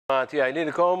Tiegħi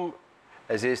lilkom,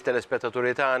 eżis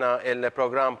telespettaturi tagħna,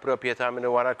 il-programm Propjeta minn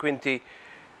wara kwinti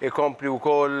ikompli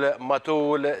wkoll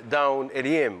matul dawn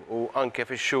il-jiem u anke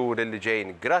fix-xhur li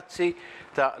ġejjin. Grazzi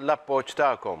ta' l-appoġġ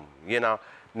tagħkom. Jiena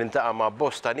nintaqa' ma'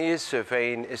 bosta nies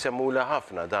fejn isemmula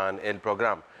ħafna dan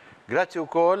il-programm. Grazzi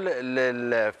wkoll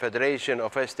lill-Federation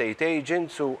of Estate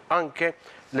Agents u anke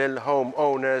lill-Home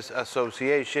Owners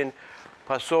Association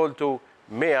passoltu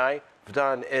miegħi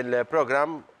f'dan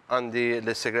il-programm għandi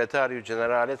l-Segretarju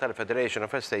Ġenerali tal-Federation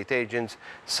of Estate Agents,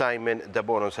 Simon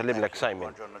Dabono. Sallimlek,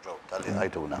 Simon.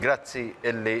 Grazzi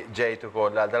illi ġejtu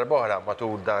ukoll għal darb'oħra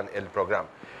matul dan il-programm.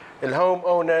 Il-Home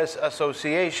Owners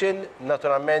Association,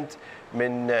 naturalment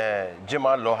minn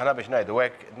ġimgħa l-oħra biex ngħidu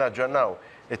hekk naġġornaw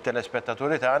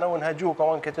it-telespettaturi tagħna u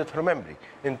nħeġġukom anke tidħlu membri,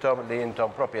 intom li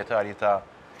intom proprjetarji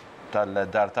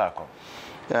tal-dar tagħkom.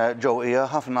 Joe, hija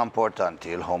ħafna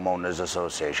importanti il-Homeowners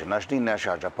Association, għax din hija xi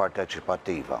ħaġa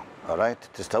parteċipattiva, all right?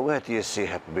 Tista' wieħed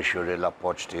jissieħeb biex juri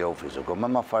l-appoġġ tiegħu fiżiku,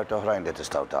 imma affarijiet oħrajn li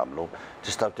tistgħu tagħmlu.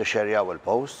 Tistgħu tixxerjaw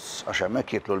il-posts għax hemmhekk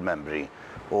jitlu l-membri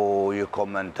u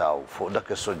jikkommentaw fuq dak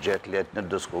is-suġġett li qed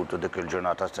niddiskutu dik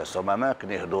il-ġurnata stess, u hemmhekk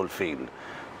nieħdu l-fil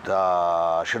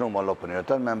ta' x'inhuma l-opinjoni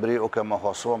tal-membri u kemm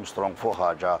iħossuhom strong fuq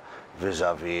ħaġa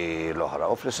viżavi l-oħra.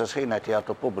 U fl-istess ħin qed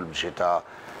jagħtu pubbliċità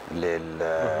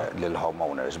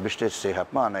lil-homeowners. Biex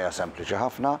tissieħeb magħna hija sempliċi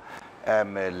ħafna,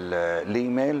 hemm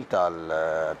l-email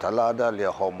tal-għada li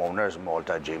hija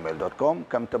homeownersmalta@gmail.com,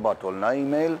 kemm tibgħatu lna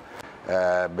email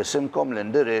bisimkom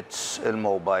l-indirizz,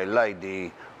 il-mobile ID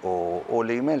u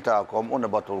l-email tagħkom u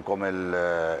nibatulkom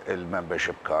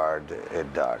il-membership card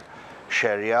id-dar.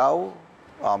 Xerjaw,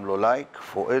 għamlu like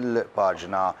fuq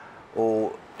il-paġna u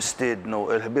stidnu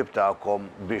il-ħbib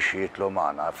tagħkom biex jitlu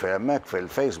magħna. Hemmhekk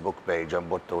fil-Facebook page hemm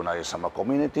buttuna jisimha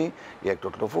Community, jekk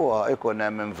titlu fuqha ikun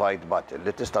hemm invite button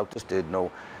li tistgħu tistidnu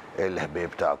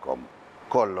il-ħbib tagħkom.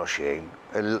 Kollox xejn.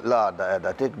 L-għada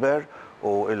qiegħda tikber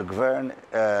u l-gvern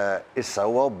issa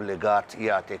huwa obbligat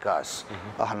jagħti każ.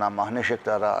 Aħna maħniex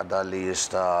iktar għaqda li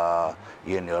jista'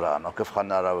 jinjorana. Kif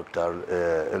ħan naraw iktar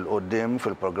il-qudiem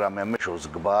fil-programm hemm issues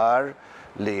kbar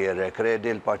li jirrekredi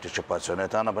l-partiċipazzjoni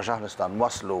tagħna biex aħna nistgħu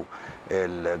nwasslu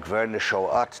l-gvern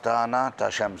ix-xewqat tagħna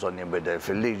ta' x'hemm bżonn jinbidel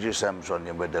fil-liġi, s'hemm bżonn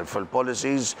jinbidel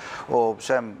fil-policies u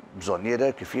s'hemm bżonn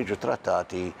jidher kif jiġu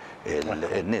trattati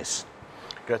n-nies.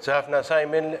 Grazzi ħafna,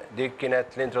 Simon. Dik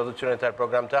kienet l-introduzzjoni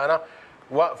tal-programm tagħna.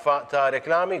 Waqfa ta'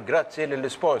 reklami, grazzi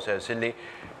lill-sponsors illi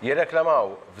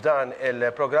jirreklamaw f'dan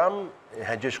il-programm,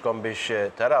 ħeġġixkom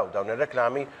biex taraw dawn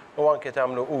ir-reklami u anke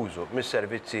tagħmlu użu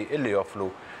mis-servizzi illi joffru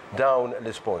dawn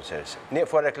l-sponsors.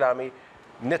 Nieqfu reklami,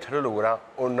 nidħlu lura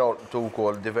u nolqtu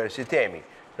wkoll diversi temi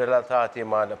relatati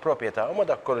mal-proprjetà u ma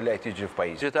dak kollu li qed jiġi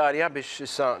f'pajjiż. Ġitarja biex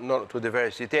issa nolqtu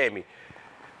diversi temi.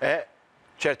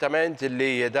 Ċertament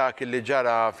li dak li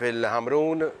ġara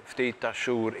fil-Ħamrun ftit ta'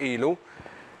 xhur ilu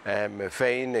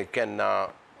fejn kellna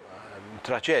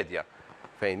traċedja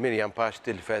fejn Mirjam Pax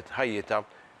tilfet ħajjita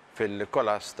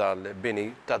fil-kolas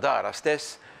tal-bini ta' dara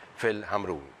stess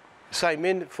fil-Ħamrun.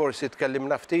 Simon, forsi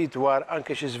tkellimna ftit dwar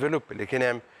anke xi żviluppi li kien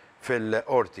hemm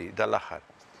fil-qorti dal-aħħar.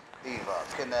 Iva,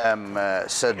 kien hemm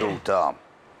seduta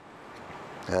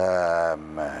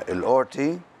il-qorti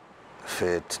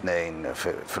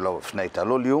f'2 ta'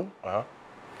 Lulju.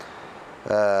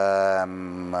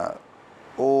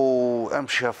 U hemm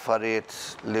xi affarijiet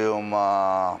li huma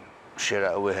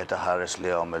xieraq wieħed iħares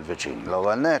lihom il-viċin.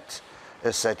 L-ewwel nett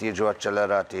issa qed jiġu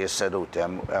aċċelerati s-seduti.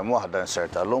 Hemm waħda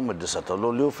inserta llum id-9 ta'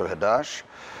 Lulju fil-11,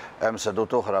 hemm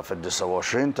seduta oħra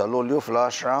fid-29 ta' Lulju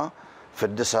fl-10,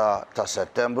 fid-9 ta'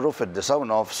 Settembru fid-9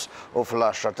 nofs u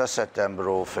fl-10 ta'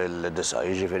 Settembru fil-9.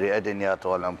 Jiġifieri qegħdin jagħtu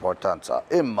l-importanza.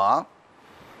 Imma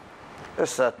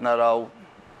issa qed naraw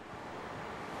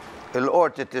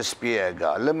il-qorti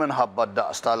tispjega li minħabba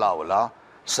d-daqs tal-awla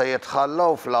se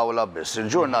jitħallaw fl-awla biss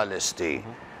il-ġurnalisti,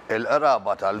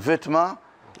 il-qraba tal-vittma,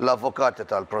 l-avukati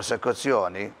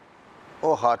tal-prosekuzzjoni u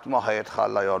ħadd ma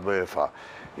ħajitħalla jorbu jifa.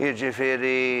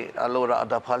 Jiġifieri allura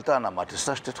qada bħal tagħna ma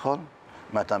tistax tidħol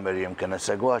meta Mirjam kienet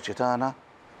segwaċi tagħna.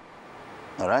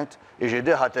 Alright? Jiġi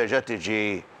ħadd terġa' tiġi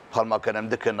bħalma kien hemm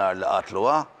dik in-nar li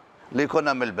qatluha li jkun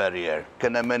hemm il-barrier.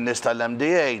 Kien hemm in-nies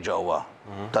tal-MDA ġewwa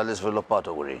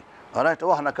tal-iżviluppaturi. Alright? U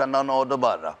aħna kellna noqogħdu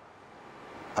barra.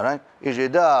 Alright? Jiġi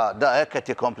da hekk qed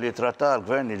jikompli jitratta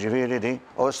l-gvern jiġifieri di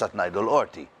u issa tngħidu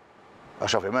l-qorti.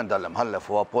 Għax ovvjament dal-imħallef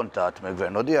huwa appuntat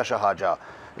mill-gvern u dija xi ħaġa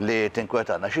li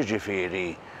tinkwetana x'jiġifieri,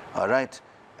 alright,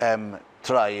 hemm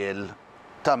trial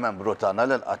ta' membru tagħna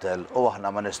li nqatel u aħna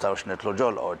ma nistgħux nitlu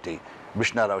ġol qorti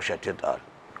biex naraw x'qed jitqal.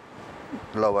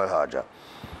 L-ewwel ħaġa.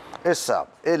 Issa,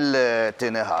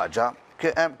 il-tieni ħaġa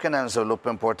kien hemm żvilupp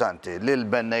importanti li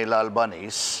l-Bennejla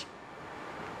Albanis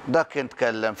dak kien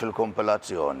tkellem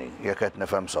fil-kompilazzjoni, jekk qed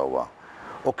nifhem sewwa.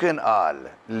 U kien qal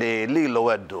li lilu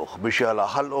wedduh biex jala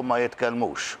ħalqu ma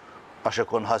jitkellmux għax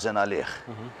ikun ħażin għalih.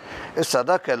 Issa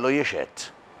dak kellu jixed.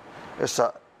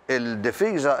 Issa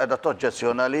il-difiża qiegħda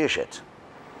toġġezzjona li jixed.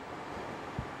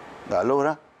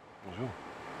 Allura?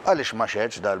 Għaliex ma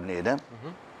xedx dal-bniedem?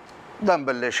 Dan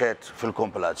billi xed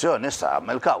fil-kompilazzjoni issa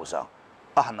għamel kawża.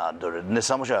 Aħna għandu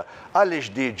nisa mhux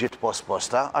għaliex di ġiet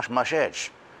posposta għax ma xedx.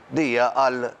 Dija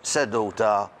għal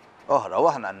seduta oħra u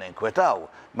aħna ninkwetaw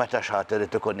meta xħat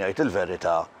irid ikun jgħid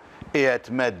il-verità qiegħed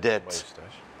meddet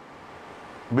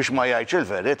biex ma jgħidx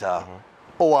il-verità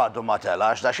u għadu ma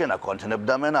telax da xina kont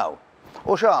nibda minn hawn.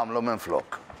 U x'għamlu minn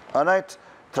flok? Għanajt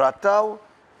trattaw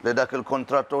li dak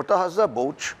il-kontrattur ta'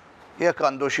 żabbuġ jekk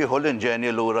għandu xieħu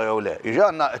l-inġenji lura jew le.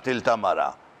 Iġanna qtil ta' mara.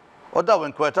 U daw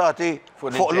inkwetati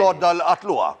fuq l-odda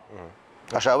l-qatluha.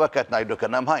 Għax hawnhekk qed ngħidu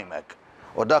kien hemm ħajmek.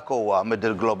 U dak huwa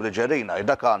mid-glob li ġerina,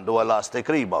 dak għandu elastic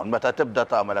rebound. Meta tibda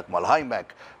tagħmelek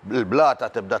mal-ħajmek, il-blata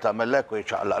tibda tagħmellek u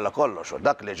jiċċaqlaqla kollox. U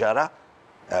dak li ġara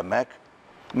hemmhekk.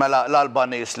 Mela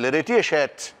l-Albanis li rid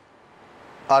jixed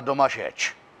għadu ma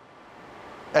xedx.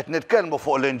 Qed nitkellmu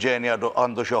fuq l-inġenji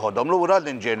għandu xi ħodhom lura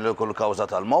l-inġenji li kull kawża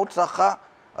tal-mowt tagħha,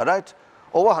 right?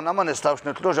 U aħna ma nistgħux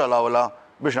nitlu ġal-awla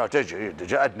biex nagħtiġi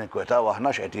diġà qed ninkwetaw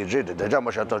aħna x'qed jiġri, diġà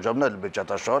mhux qed toġobna l-biċċa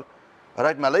tax-xogħol.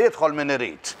 Right? Mela jidħol min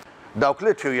irid. Dawk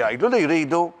li tfju jgħidu li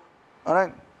jridu,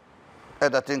 right?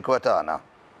 Qiegħda tinkwetana.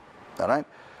 Right?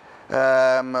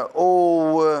 U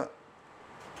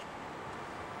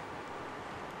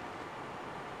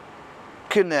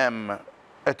kien hemm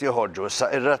qed joħorġu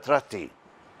issa ir-retratti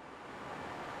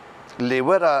li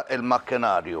wera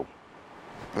il-makkinarju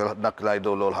dak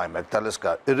lajdu l-ħajmek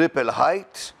tal-iskar, irrip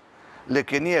il-ħajt li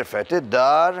kien jirfet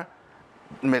id-dar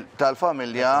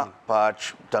tal-familja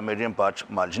Paċ, ta' Mirjam Paċ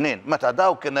mal-ġnien. Meta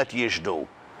daw kienet jiġdu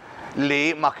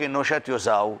li ma kienu qed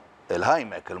jużaw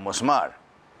il-ħajmek, il-musmar.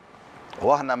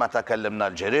 U aħna meta kellimna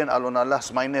l-ġirien għalluna l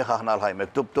smajnieh aħna l-ħajmek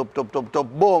tub,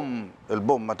 bum,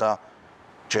 il-bum meta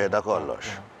ċeda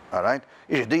kollox.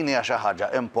 Iġdini għaxa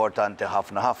ħaġa importanti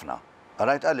ħafna ħafna.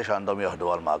 Għaliex għandhom joħdu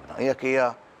għal-magna. Jekk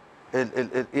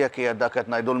hija dak qed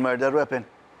ngħidu l-murder weapon.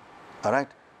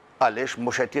 Għaliex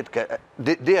mhux qed jitkellem.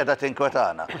 Di qiegħda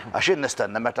tinkwetana. Għax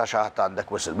nistenna meta xi ħadd għandek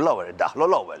whistleblower iddaħħlu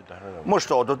l-ewwel. Mhux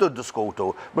toqgħodu tiddiskutu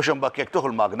biex imbagħad jekk tieħu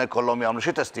l-magna jkollhom jagħmlu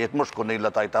xi testijiet mhux tkun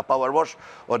ilha tajta power wash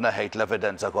u neħejt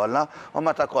l-evidenza kollha. U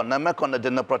meta konna hemmhekk konna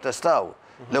din nipprotestaw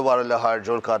li wara li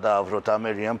ħarġu l-kadavru ta'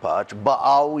 Mirjam Paċ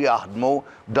baqgħu jaħdmu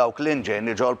dawk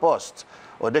l-inġenji ġol post.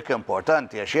 U dik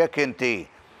importanti għax jekk inti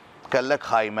kellek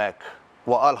ħajmek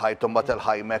waqal ħajtu mbagħad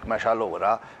il-ħajmek mexa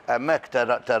lura, hemmhekk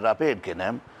terrapid kien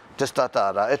hemm tista'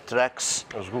 tara it-tracks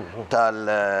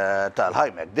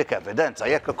tal-ħajmek. Dik evidenza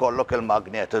jekk ikollok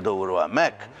il-magnet iduru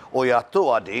hemmhekk u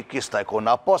jagħtuha dik jista' jkun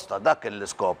apposta dak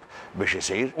l-iskop biex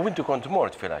isir. U inti kont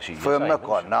mort fil-għaxija. F'hemmhekk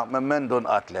konna minn mendu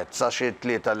nqatlet sa xi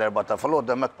 3-4 ta'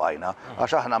 filgħodu hemmhekk bajna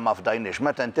għax aħna ma fdajniex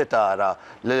meta inti tara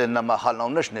li lilna ma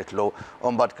ħallhomniex nitlu u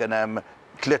mbagħad kien hemm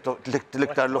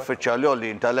l-iktar l-uffiċjali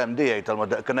għollin tal-MDA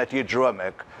kienet jiġru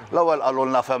hemmhekk. L-ewwel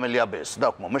qalulna familja biss,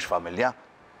 dawk mhumiex familja.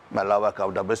 Mela hekk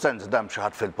hawn da bistenz dam xi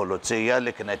ħadd fil-pulizija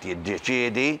li kienet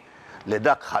jiddeċiedi li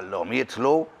dak ħallhom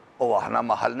jitlu u aħna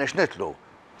ma ħallniex nitlu.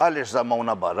 Għaliex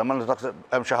żammawna barra,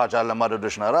 hemm xi ħaġa li ma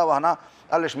rridux naraw aħna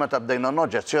għaliex meta bdejna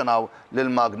noġġezzjonaw lil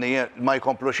magni ma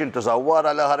jkomplux jintużaw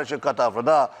wara li ħareġ il-katavru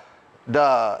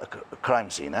da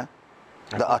crime scene,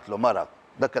 da qatlu mara.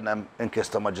 Dak kien hemm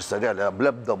inkjesta maġisterjali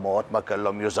bl-ebda mod ma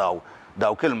kellhom jużaw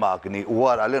dawk il-magni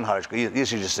wara li nħarġ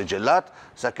jisiġi siġillat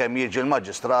sakemm jiġi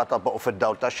l-maġistrata baqgħu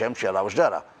fid-dawl tax-xemx jaraw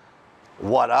x'ġara.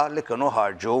 Wara li kienu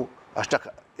ħarġu għax dak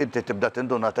inti tibda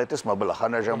tinduna tajt isma'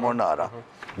 bil-aħħar nerġa' mmur nara.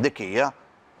 Dik hija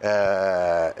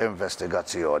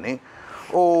investigazzjoni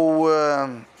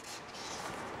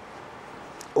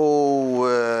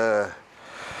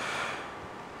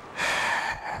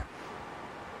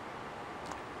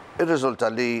ir-riżulta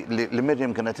li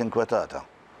Mirjam kienet inkwetata.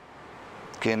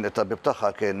 Kien it-tabib tagħha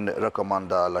kien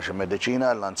rakkomanda għal xi mediċina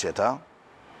l-ansjetà,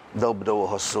 daw bdew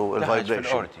iħossu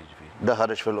il-vibration.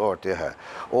 Daħarġ fil-qorti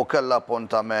u kellha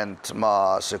appuntament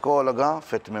ma' psikologa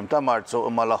fit-tmiem ta' Marzu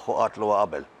imma laħħu qatlu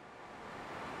qabel.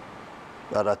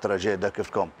 Ara traġedja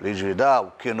kif tkompli, jiġri daw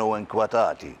kienu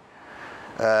inkwetati.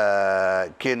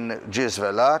 Kien ġie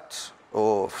żvelat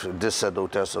u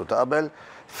f'dis-seduta ta' qabel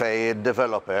fej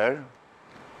id-developer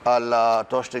għalla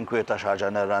tox tinkwieta xi ħaġa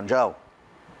nirranġaw.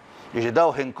 Jiġi daw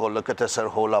ħin kollu qed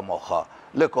iserħula moħħa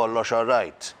li kollox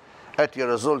all-right. Qed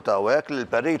jirriżultaw hekk li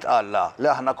l-perit għalla li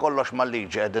aħna kollox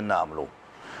mal-liġi qegħdin nagħmlu.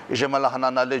 Jiġi mela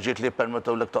aħna għandna liġiet li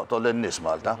jippermettu li toqtol in-nies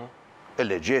Malta.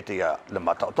 Il-liġiet hija li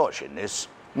ma toqtolx in-nies,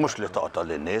 mhux li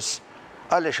toqtol in-nies.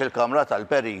 Għaliex il-Kamra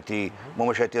tal-Periti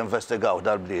mhumiex qed jinvestigaw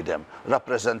dal-bniedem,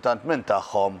 rappreżentant minn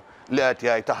tagħhom li qed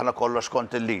jgħid aħna kollox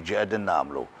kont il-liġi qegħdin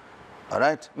nagħmlu.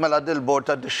 Alright? Mela dil-bord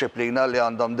tad-disciplina li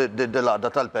għandhom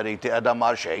dil-għada tal-Periti qiegħda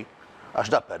mar xejn,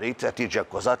 għax da perit qed jiġi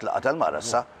akkużat li qatel mara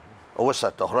issa u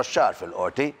issa toħroġ ċar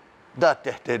fil-qorti, da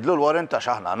teħtidlu l-warrant għax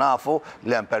aħna nafu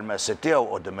li hemm permessi tiegħu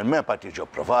qudiem il-mepa tiġu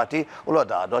approvati u l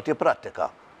għadu qed jipprattika.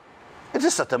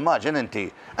 Tista' timmaġin inti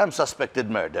hemm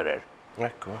suspected murderer.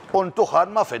 Untu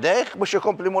ħadma fidejk biex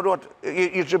ikompli murwot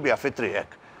jiġibja fit-triqek.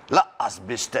 Laqqas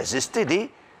biss teżisti di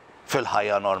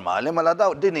fil-ħajja normali, mela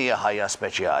daw din hija ħajja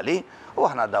speċjali u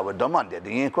aħna daw id-domandi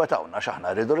din jinkwetawna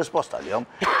x'aħna rridu risposta lihom.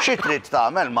 Xi trid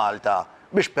tagħmel Malta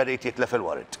biex perit jitlef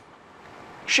il-warrant?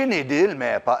 X'inhi di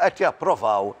l-mepa qed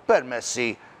japprovaw permessi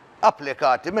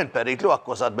applikati minn perit li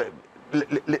akkużat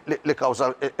li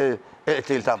kawża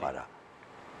il-qtil ta' mara.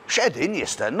 X'qegħdin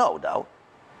jistennew daw?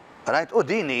 Right? U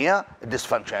din hija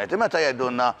disfunzjonati. Meta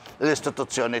jgħidulna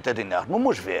l-istituzzjoni qegħdin jaħdmu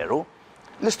mhux veru.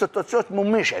 L-istituzzjoni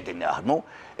mhumiex qegħdin jaħdmu.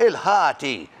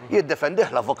 Il-ħati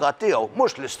jiddefendih l-avukat tiegħu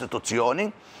mhux l-istituzzjoni.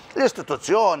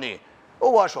 L-istituzzjoni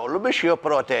huwa xogħlu biex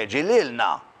jipproteġi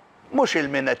lilna. Mhux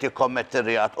il-min qed jikkommetti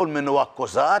r-reat u l-min huwa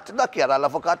akkużat dak jara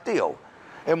l-avukat tiegħu.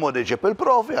 Imma iġib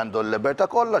il-provi għandu l-libertà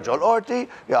kollha ġol qorti,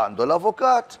 għandu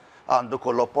l-avukat, għandu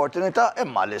kull opportunità,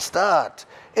 imma l-Istat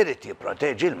irid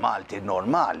jipproteġi l-Malti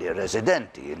normali,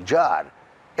 residenti, il-ġar,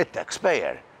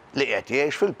 il-taxpayer li qed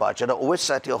jgħix fil-paċera u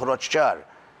issa qed joħroġ ċar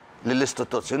li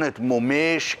l-istituzzjonijiet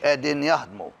mhumiex qegħdin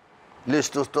jaħdmu.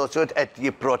 L-istituzzjonijiet qed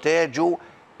jipproteġu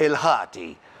il-ħati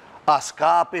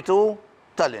għaskapitu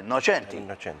tal-innoċenti.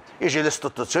 Jiġi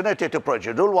l-istituzzjonijiet qed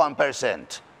jipproteġu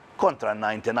l-1% kontra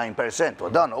 99%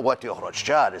 u dan huwa qed joħroġ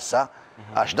ċar issa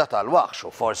għax da tal-waħx u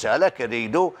forsi għalhekk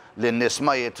iridu li n-nies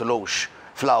ma jitlux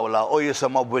fl-awla u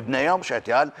jisimgħu b'widnejhom x'qed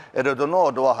jgħid, irridu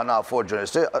noqogħdu aħna fuq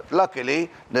ġurnalisti. Luckily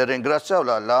nirringrazzjaw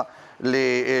l-Alla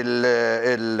li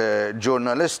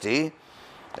l-ġurnalisti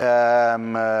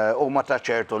huma ta'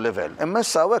 ċertu livell. Imma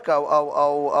issa hekk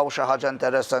hawn xi ħaġa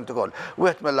interessanti wkoll.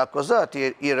 Wieħed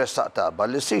mill-akkużati jirressaq talba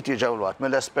li sit jiġewlwat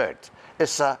mill-espert.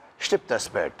 Issa x'tib ta'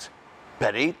 espert?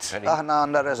 Perit, aħna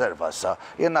għandna reserva issa.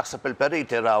 Jien naħseb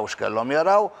il-periti raw x'kellhom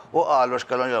jaraw u qalu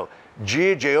x'kellhom jaraw. Ġi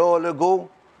ġeologu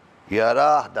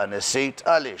jarah dan is-sit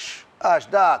għaliex. Għax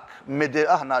dak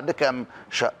aħna dik hemm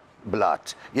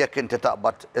blat. Jekk inti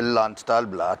taqbad il-lant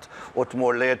tal-blat u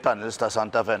tmur li tunnels ta'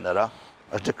 Santa Venera,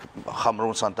 għax dik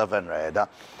ħamrun Santa Venera qiegħda,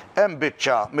 hemm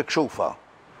biċċa mikxufa.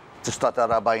 Tista'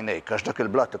 tara bajnejk għax dak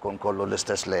il-blat ikun kollu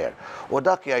l-istess layer. U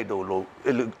dak jgħidulu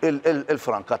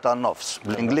il-franka tan-nofs,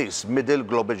 bl-Ingliż middle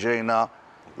globigerina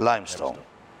limestone.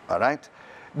 Alright?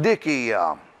 Dik hija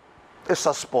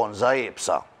issa sponża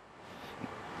jibsa.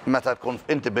 Meta tkun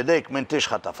inti bidejk m'intix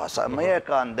ħatafasa, imma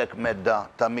jekk għandek medda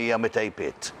ta' 100-200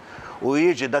 pit u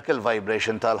jiġi dak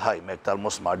il-vibration tal-ħajmek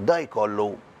tal-musmar da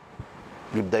jkollu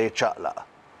jibda jiċċaqlaq.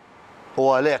 U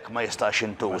għalhekk ma jistax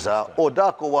jintuża u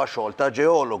dak huwa xogħol ta'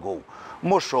 ġeologu,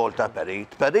 mhux xogħol ta'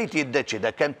 perit. Perit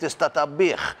jiddeċida kemm tista'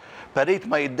 tabbih. Perit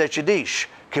ma jiddeċidix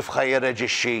kif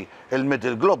ħajjereġixxi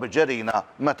il-middle globigerina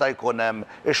meta jkun hemm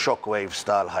ix-shockwaves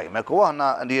tal-ħajmek. U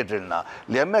aħna jidrilna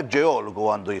li hemmhekk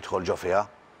ġeologu għandu jidħol ġo fiha.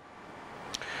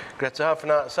 Grazzi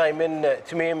ħafna, Simon,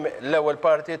 tmiem l-ewwel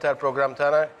parti tal-programm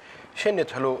tagħna x'in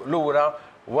nidħlu lura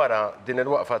wara din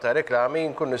il-waqfa ta' reklami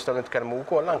nkun nistgħu nitkellmu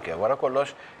wkoll anke wara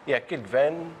kollox jekk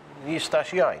il-gvern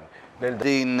jistax jgħin.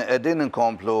 Din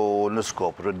inkomplu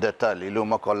niskopru d-dettalji li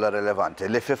huma kollha rilevanti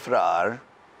li fi frar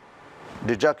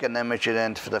diġà kien hemm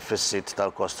inċident fis-sit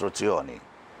tal-kostruzzjoni.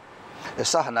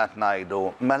 Issa aħna qed ngħidu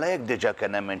mela jekk diġà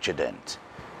kien hemm inċident,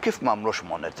 kif m'għamlux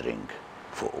monitoring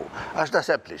fuq? Għax da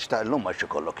sempliċ ta' llum ma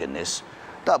xikollok in-nies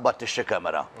taqbad tixtri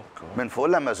kamera. Minn fuq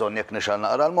l-Amazon jekk nixal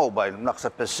naqra l-mobile,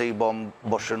 naħseb issibhom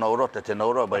 20 euro, 30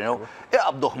 euro,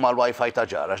 iqabduh mal-Wi-Fi ta'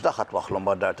 ġar, għax daħħat waħlhom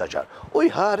bad-dar ta' ġar. U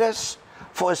jħares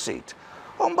fuq is-sit.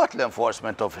 U mbagħad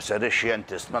l-enforcement officer,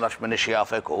 ix-xjentist, ma nafx min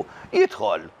jafek hu,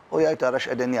 jidħol u jgħid ara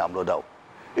x'qegħdin jagħmlu daw.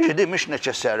 Jiġifieri mhix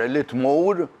neċessarju li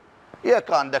tmur jekk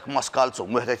għandek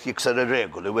maskalzum, wieħed qed jikser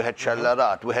ir-regoli, wieħed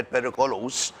xellerat, wieħed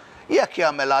perikolus, jekk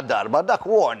jagħmilha darba dak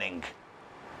warning.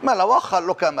 Mela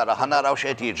waħħallu kamera ħanaraw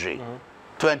x'qed jiġri.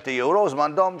 20 euros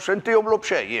m'għandhomx inti jomlu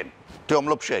b'xejjin.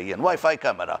 Tjomlu b'xejjin, Wi-Fi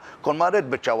kamera. Kon ma rrid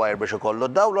biċċa wire biex ikollu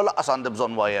d-dawlu laqqas għandi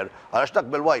bżonn wire għalax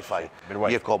dak bil-Wi-Fi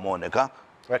jikkomunika.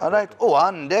 U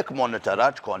għandek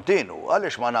monitoraġġ kontinu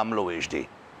għaliex ma nagħmluhiex di.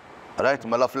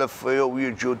 Mela fl-FAO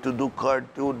jiġu tidu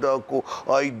kart u dak u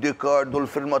ID card u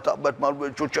l-firma taqbet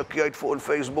mal-wiċċu ċekkjajt fuq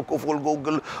il-Facebook u fuq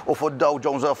il-Google u fuq Dow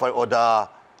Jones u da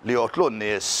li jotlu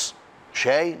n-nies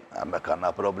xej, għammek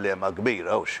għanna problema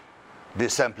kbira, ux. Di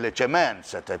sempliċement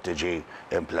se tiġi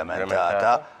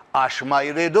implementata għax ma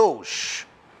jridux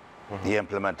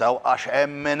jimplementaw għax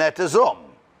hemm min qed iżomm.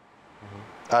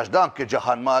 Għax dan kien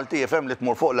ġaħan Malti jifhem li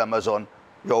tmur fuq l-Amazon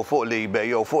jew fuq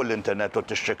l-eBay jew fuq l-internet u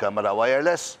tixtri kamera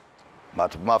wireless.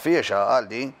 Ma fiex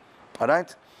għaldi,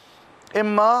 right?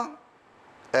 Imma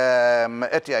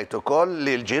qed jgħid ukoll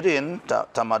li l-ġirien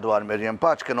ta' madwar Mirjam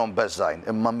Paċ kienu mbeżżajn,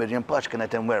 imma Mirjam Paċ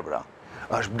kienet imwerbra.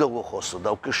 Għax bdew iħossu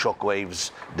dawk ix-shockwaves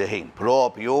diħin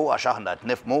propju għax aħna qed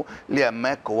nifhmu li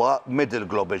hemmhekk huwa middle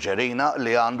globe ġerina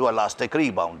li għandu elastic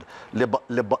rebound li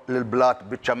l-blat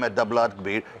biċċa medda blat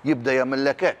kbir jibda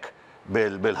jagħmellek hekk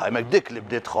bil-ħajmek dik li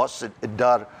bdiet tħoss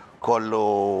id-dar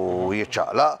kollu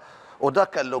jiċċaqlaq u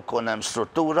dak kellu jkun hemm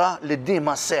struttura li di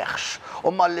ma seħħx u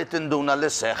malli tinduna li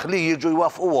seħħ li jiġu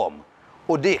jwafquhom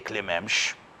u dik li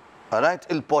m'hemmx.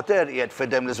 Il-poter qiegħed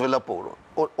f'idejn l-iżviluppur.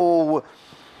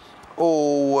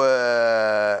 U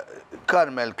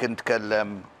Karmel kien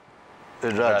tkellem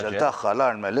ir-raġel tagħha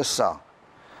l-Armel issa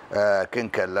kien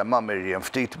kellem ma' Mirjam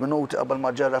ftit minuti qabel ma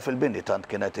ġara fil-bini tant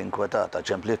kienet inkwetata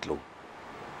ċemplitlu.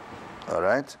 All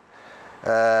right?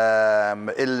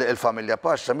 Il-familja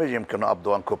Paċ ta' Mirjam kienu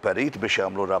qabdu anku perit biex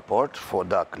jagħmlu rapport fuq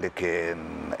dak li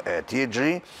kien qed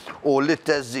jiġri u li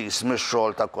t-teżżis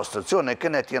mix-xogħol ta' kostruzzjoni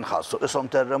kien qed jinħassu ishom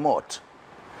terremot.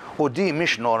 U di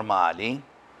mhix normali.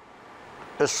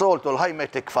 Is-soltu l-ħajmek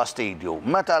tik fastidju.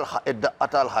 Meta id-daqqa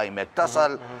tal-ħajmek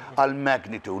tasal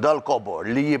għal-magnitude, għal-kobor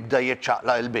li jibda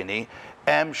jiċċaqla l-bini,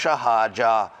 hemm xi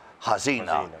ħaġa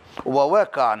ħażina. U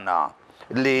hawnhekk għandna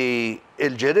li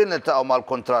l-ġirien iltaqgħu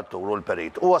mal-kontrattur u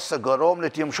l-perit u assigurhom li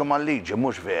timxu mal-liġi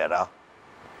mhux vera.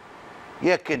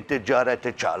 Jekk inti ġara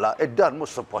tiċċaqla, id-dar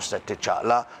mhux suppost qed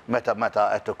tiċċaqla meta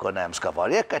qed ikun hemm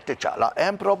skavar. Jekk qed tiċċaqla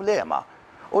hemm problema.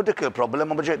 U dik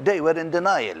il-problema they were in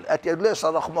denial. Qed jgħidlu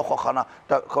saraħ moħħu ħana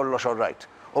ta' kollox all right.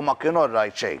 U ma kien all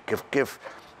right xejn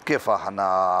kif aħna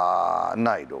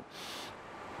ngħidu.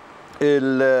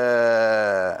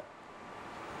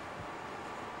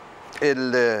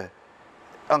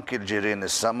 Anki l-ġirien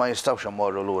issa ma jistgħux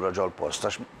imorru lura ġol post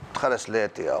għax tħares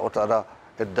letija u tara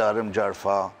id-dar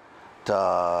imġarfa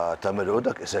ta' miru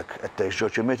dak isek qed tgħix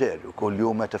ġo ċimiterju,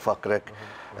 kuljum qed ifakrek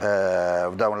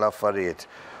f'dawn l-affarijiet.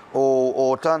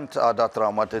 U tant għadha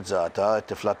traumatizzata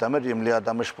t-tifla ta' Mirjam li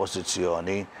għadha mhix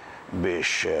pożizzjoni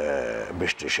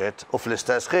biex tixed u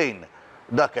fl-istess ħin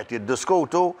dak qed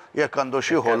jiddiskutu jekk għandu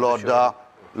xi ieħu l-għodda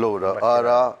lura.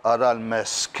 Ara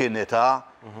l-meskinità,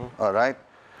 all right?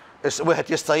 Wieħed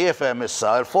jista' jifhem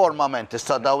issa il-formament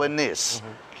issa daw in-nies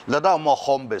li daw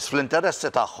moħħhom biss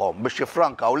fl-interessi tagħhom biex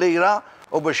jiffrankaw lira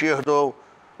u biex jieħdu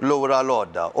lura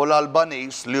l-għodda. U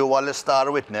l-Albaniż li huwa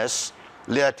l-star witness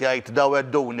li qed jgħid daw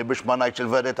edduni biex ma ngħidx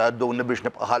il-verità edduni biex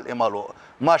nibqa' ħalqi magħluq.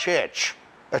 Ma xeċ,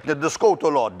 qed niddiskutu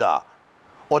l-għodda.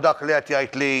 U dak li qed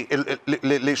jgħid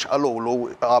li xqalulu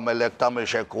għamellek tagħmel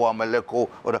hekk u għamellek u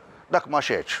dak ma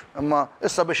xeċ. Imma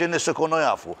issa biex in-nies ikunu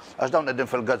jafu għax dawn qegħdin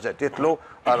fil-gazzett jitlu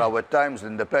araw it-Times,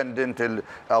 l-Independent,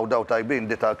 għaw daw tajbin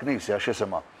di tal-Knisja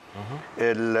x'isima.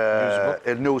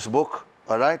 Il-Newsbook,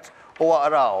 all right? U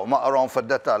għaraw, ma qrawhom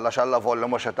fid-dettall għax alla volli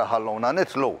mhux qed taħalluna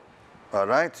nitlu. All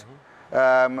right?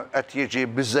 Qed jiġi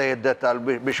biżżejjed dettall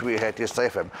biex wieħed jista'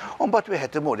 jifhem. U mbagħad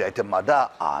wieħed imur jgħid imma da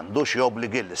għandu xi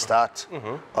obbligi l-istat.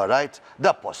 All right?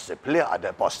 Da possibbli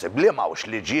għadha possibbli m'hawnx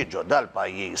liġijiet ġo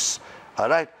dal-pajjiż. All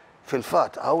right?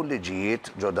 Fil-fatt hawn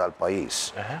liġijiet ġo dal-pajjiż.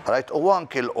 All right? U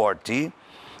anki l-qorti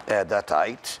qiegħda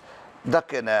tgħid dak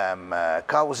kien hemm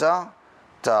kawża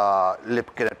ta' li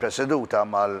kienet preseduta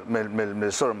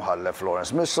mill-Sur Mħallef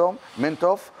Florence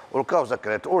Mintoff u l-kawża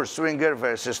kienet Urs Swinger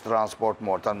versus Transport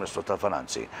More tal-Ministru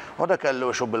tal-Finanzi. U da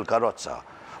kellu xu bil-karozza.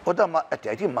 U da ma qed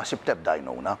jgħid jien ma sib tebda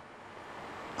jnuna.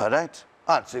 All right?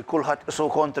 Anzi, kulħadd isu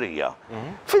kontrija.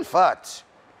 Fil-fatt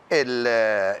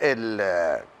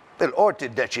il-qorti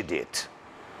ddeċidiet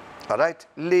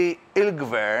li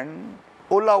il-gvern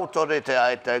u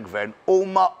l-awtoritajiet tal-gvern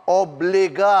huma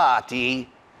obbligati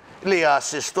li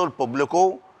jassistu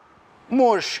l-pubbliku,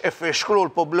 mhux ifixklu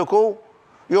l-pubbliku,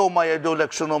 jew ma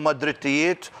jgħidulek x'inhu ma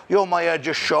drittijiet, jew ma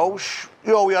jaġixxewx,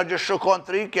 jew jaġixxu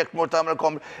kontrik jekk tmur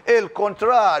tagħmel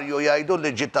il-kontrarju jgħidu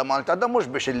l-liġi ta' Malta, da mhux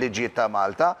biex il-liġi ta'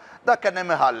 Malta, dak kien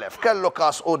hemm iħallef, kellu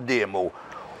każ qudiemu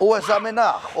u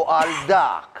eżaminah u għal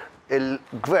dak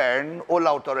il-gvern u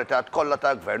l-awtoritajiet kollha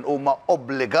tal-gvern huma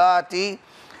obbligati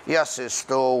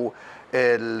jassistu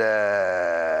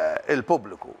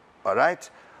il-pubbliku, all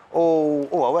right? U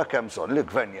hawnhekk hemm bżonn li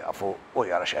l-gvern jafu u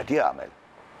jara x'qed jagħmel.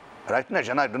 Right,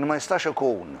 neġa ngħidu li ma jistax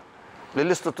ikun li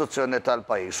l-istituzzjoni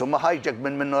tal-pajjiż huma ħajġek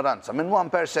minn minoranza minn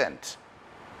 1%.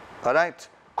 All right?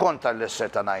 Kontra l-isser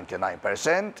ta'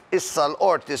 99%, issa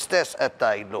l-qorti stess qed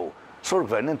tgħidlu sur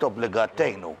gvern inti obbligat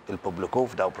tgħinu il-pubbliku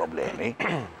f'daw problemi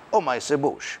u ma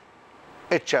jsibux.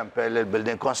 iċċempel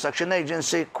il-Building Construction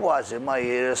Agency kważi ma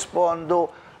jirrispondu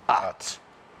qatt.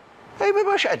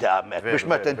 Biex qed għammek biex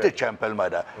meta inti ċempel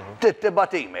mada.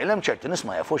 Tittibat email, hemm ċerti nies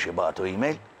ma jafux jibgħatu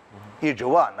email. Jiġu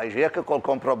għandna, jiġu jekk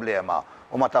ikolkom problema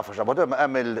u ma tafux għabadu,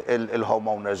 hemm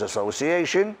il-Homeowners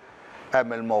Association, hemm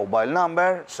il-mobile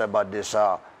number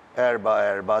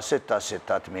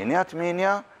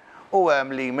 79446688 u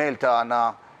hemm l-email tagħna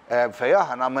fejn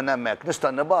aħna minn hemmhekk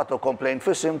nista' nibagħtu complaint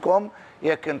f'isimkom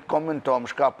jekk intkom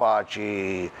intomx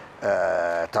kapaċi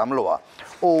tagħmluha.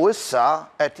 U issa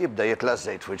qed jibda jitla'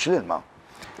 żejt fiċ l-ilma.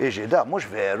 Jiġi da mhux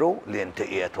veru li inti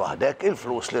qiegħed waħdek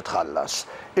il-flus li tħallas,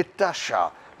 it-taxxa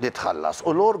li tħallas u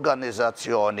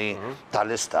l-organizzazzjoni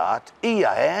tal-istat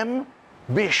hija hemm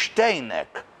biex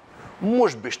tgħinek,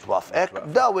 mhux biex twafqek,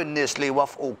 daw in-nies li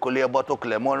jwafquk li jabgħatuk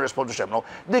lem u nrispondu x'hemmhom,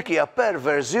 dik hija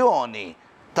perverżjoni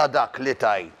ta' dak li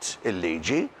tajt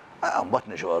il-liġi, mbagħad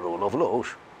niġu rule of law.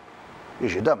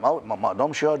 Jiġi da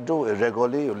m'għadhomx jgħoddu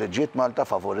ir-regoli u liġijiet Malta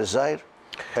favur iż-żgħir,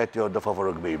 qed jgħoddu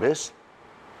favur kbir biss.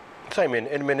 Simon,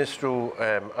 il-Ministru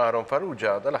Aaron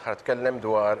Farrugia dal-aħħar tkellem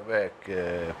dwar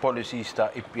policies ta'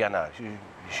 ippjanar.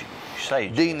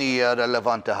 Din hija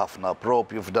relevanti ħafna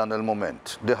propju f'dan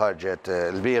il-moment. Di ħarġet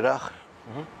l-bieraħ.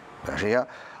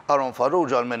 Aaron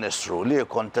Farrugia l-Ministru li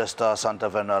jikkontesta Santa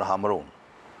Verna l-Ħamrun.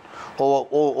 U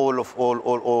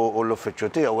l-uffiċċju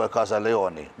tiegħu hekk Casa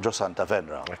Leoni, ġo Santa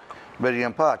Verna.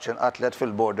 Birjen Paċ inqatlet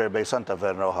fil-border bejn Santa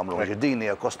Verna u Ħamrun. Din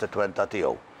hija kostitwenta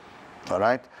tiegħu.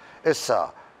 Issa,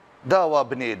 dawa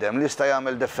bniedem li jista'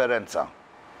 jagħmel differenza.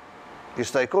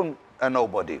 Jista' jkun a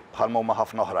nobody bħal ma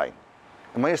ħafna oħrajn.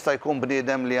 Imma jista' jkun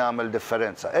bniedem li jagħmel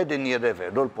differenza. Qegħdin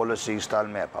jirrevedu l-policies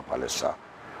tal-MEPA bħalissa.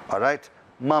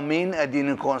 Ma' min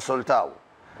qegħdin ikkonsultaw.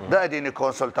 Da qegħdin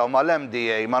ikkonsultaw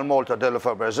mal-MDA, mal-Malta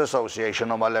Developers Association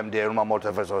u mal-MDA u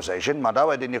mal-Malta Developers Association, ma daw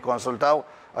qegħdin jikkonsultaw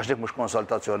għax dik mhux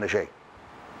konsultazzjoni xejn.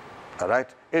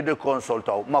 Qegħdin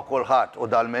jikkonsultaw ma' kulħadd u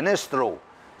dal-Ministru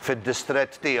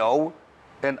fid-distrett tiegħu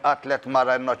inqatlet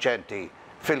mara innoċenti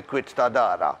fil-kwit ta'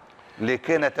 dara li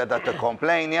kienet qiegħda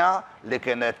tikkomplejnja, li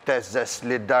kienet teżżes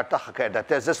li d-dar tagħha qiegħda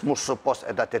teżżes mhux suppost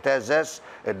qiegħda titeżżes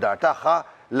id-dar tagħha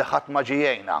li ħadd ma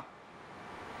ġijejna.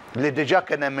 Li diġà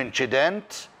kien hemm inċident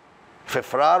fi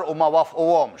frar u ma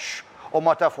wafquhomx u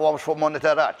ma tafuhomx fuq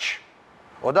monitoraġġ.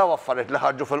 U daw affarijiet li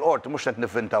ħarġu fil-qorti mhux qed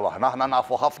niffintaw aħna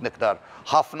nafu ħafna iktar,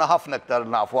 ħafna iktar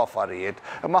nafu affarijiet,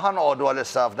 imma ħanqogħdu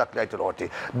għalissa f'dak li il-qorti.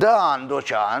 Da għandu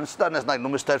ċans, dan ngħidu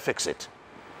Mr. Fix-It.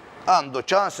 Għandu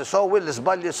ċans isowwi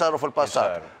l-iżbalji saru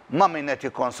fil-passat. Ma' min qed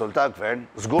jikkonsulta l-gvern,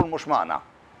 żgur mhux magħna.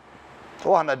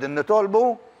 U aħna din nitolbu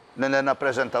li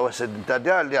nappreżentaw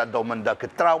is-sidintadjar li għaddew minn dak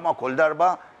it-trauma kull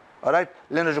darba,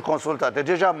 li niġu konsultati.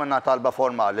 Ġiġa minna talba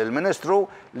formali l-Ministru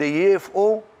li jifqu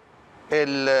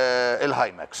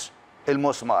il-Himex,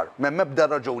 il-musmar. Men mebda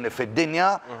raġuni fid-dinja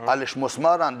għaliex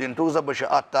musmar għandi ntuża biex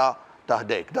iqatta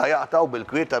taħdejk. Da jaqtaw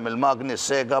bil-kwieta mill-magni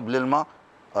s-sega bl-ilma,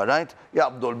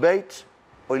 jaqbdu l-bejt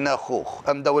u jneħħuh.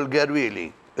 Hemm daw il-gerwili,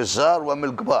 iż-żar u hemm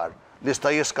il-kbar li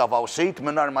jista' jiskavaw sit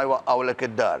mingħajr ma jwaqqgħulek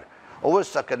id-dar. U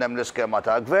issa kien hemm l-iskema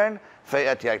ta' gvern fejn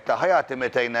qed jgħid ta' ħajati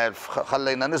 200,000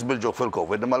 ħallejna nies bil-ġuq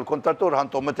fil-Covid, imma l-kontrattur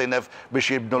ħantom 200,000 biex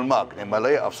jibnu l-magni,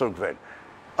 mela jaqaf sur gvern.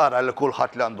 Ara li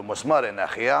kulħadd li għandu musmar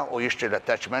ineħħiha u jixtri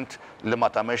l-attachment li ma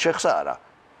tagħmelx ħsara.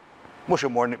 Mhux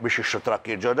imur biex jixtru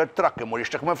trakki ġodda, trakki imur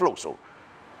jixtieq minn flusu.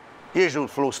 Jiġu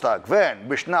l-flus ta' gvern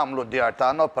biex nagħmlu d-djar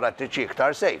tagħna prattiċi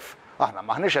iktar safe. Aħna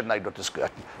maħniex qed ngħidu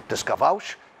tiskavawx,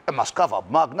 imma skava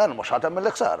b'magna li mhux ħadd tagħmel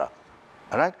ħsara.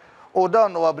 U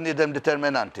dan huwa bniedem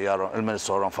determinanti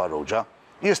il-Ministru Aaron Farrugia.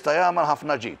 Jista' jagħmel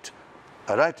ħafna ġid.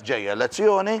 Ġejja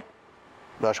elezzjoni,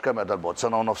 għax kemm qiegħda l-bot,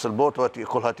 sena u nofs il-bot u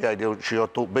kulħadd jgħidu xi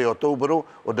bej Ottubru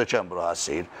u Deċembru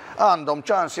ħassir. Għandhom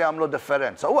ċans jagħmlu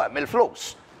differenza u hemm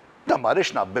il-flus. Dan ma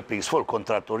rridx nabbi pis fuq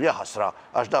il-kontrattur jaħasra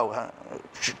għax daw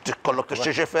kollok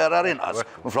tixtri xi Ferrari inqas,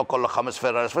 minflok kollok 5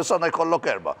 Ferraris fis-sena jkollok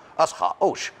 4. Għax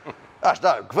għax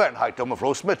da gvern ħajthom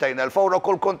flus 200,000 euro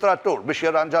kull kontrattur biex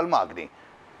jirranġa l-magni.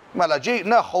 Mela ġi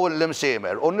neħħu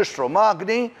l-imsiemer u nixtru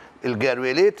magni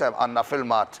il-gerwiliet għandna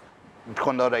filmat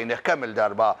konna rejnieh kemm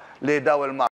il-darba li daw il-magni